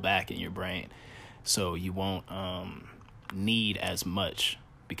pull back in your brain, so you won't need as much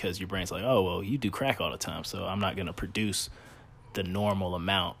because your brain's like, oh well, you do crack all the time, so I'm not gonna produce the normal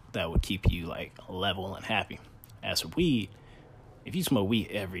amount that would keep you like level and happy. As for weed, if you smoke weed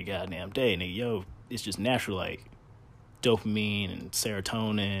every goddamn day, nigga, it's just natural, like dopamine and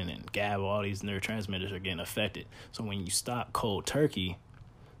serotonin and GABA, all these neurotransmitters are getting affected. So when you stop cold turkey,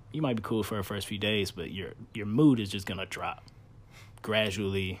 you might be cool for the first few days, but your mood is just gonna drop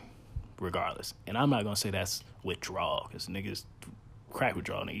gradually regardless. And I'm not gonna say that's withdrawal, because niggas crack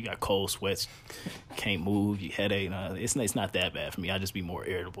withdrawal, nigga, you got cold sweats, can't move, you headache. No, it's not that bad for me. I just be more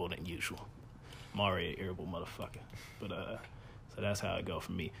irritable than usual. I'm already an irritable motherfucker. But so that's how it go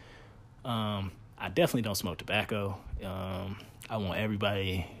for me. I definitely don't smoke tobacco. I want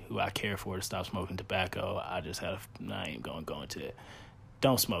everybody who I care for to stop smoking tobacco. I ain't gonna go into it.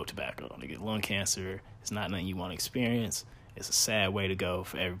 Don't smoke tobacco. Nigga, lung cancer is not nothing you want to experience. It's a sad way to go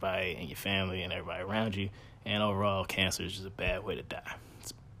for everybody and your family and everybody around you. And overall, cancer is just a bad way to die.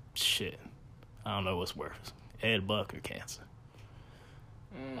 It's shit. I don't know what's worse, Ed Buck or cancer.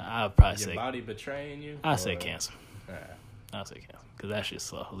 I'll probably say your body betraying you. I say cancer. Right. I'll say cancer, because that shit's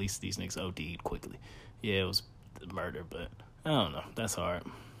slow. At least these niggas OD'd quickly. Yeah, it was murder, but I don't know. That's hard.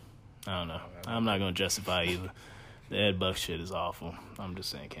 I don't know. I'm not gonna justify either. The Ed Buck shit is awful. I'm just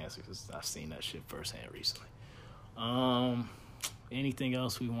saying cancer because I've seen that shit firsthand recently. Anything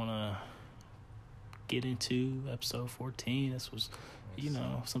else we wanna get into? Episode 14. This was,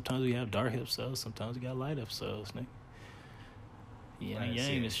 sometimes we have dark episodes, sometimes we got light episodes, nigga. Yin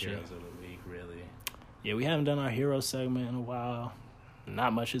Yang is shit. Heroes of the week, really. Yeah, we haven't done our hero segment in a while.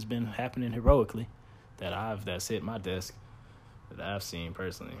 Not much has been happening heroically that's hit my desk that I've seen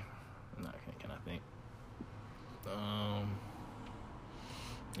personally. Can I think?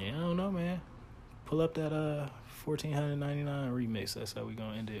 Yeah, I don't know, man. Pull up that 1499 remix. That's how we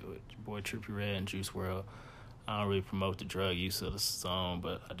gonna end it with your boy Trippie Redd and Juice WRLD. I don't really promote the drug use of the song,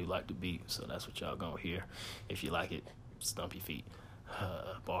 but I do like the beat, so that's what y'all gonna hear. If you like it, stump your feet.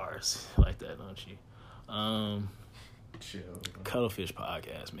 Bars like that, don't you? Chill. Cuttlefish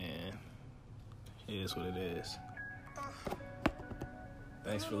Podcast, man. It is what it is.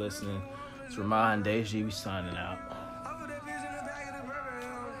 Thanks for listening. It's Ramon Deji. We signing out. I put that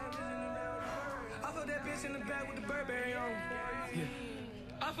bitch in the back with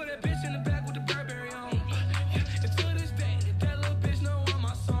the Burberry on. And to this day, that little bitch know all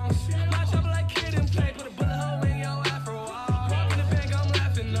my songs. My chopper like kid and play, put a bullet hole in your afro. Walk in the bank, I'm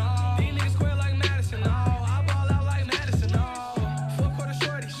laughing, no. These niggas square like Madison, no. I ball out like Madison, no. 4 quarter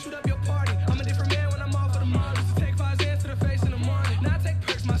shorty, shoot up your party. I'm a different man when I'm off of the morning. So take 5 Xans to the face in the morning. Now I take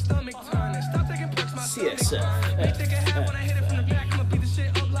perks, my stomach turning. Stop taking perks, my stomach turning. They take a half when I hit it from the back. I'ma beat the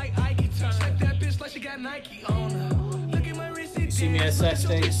shit up like Ike turn. Check that bitch like she got Nike on her. Look at my wrist. You see me at Sac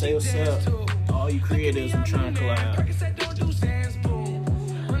State, say what's up. All you creatives, I'm trying to collab.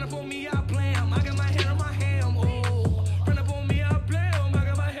 Run up on me, I blam. I got my hand on my ham. Oh, run up on me, I blam. I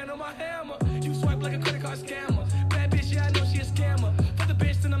got my hand on my hammer. You swipe like a credit card scammer. Bad bitch, yeah, I know she a scammer. For the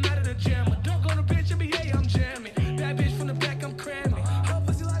bitch, then I'm out of the jammer. Don't go to bitch, NBA, I'm jamming. Bad bitch from the back, I'm cramming. Her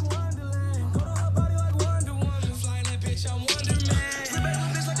pussy like Wonderland. Go to her body like Wonder Woman. Flying that bitch, I'm Wonder Man. Flip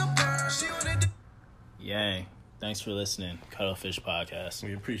that bitch like a bird. She on it. Yang. Thanks for listening. Cuttlefish Podcast.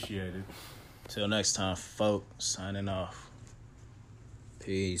 We appreciate it. Till next time, folks. Signing off.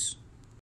 Peace.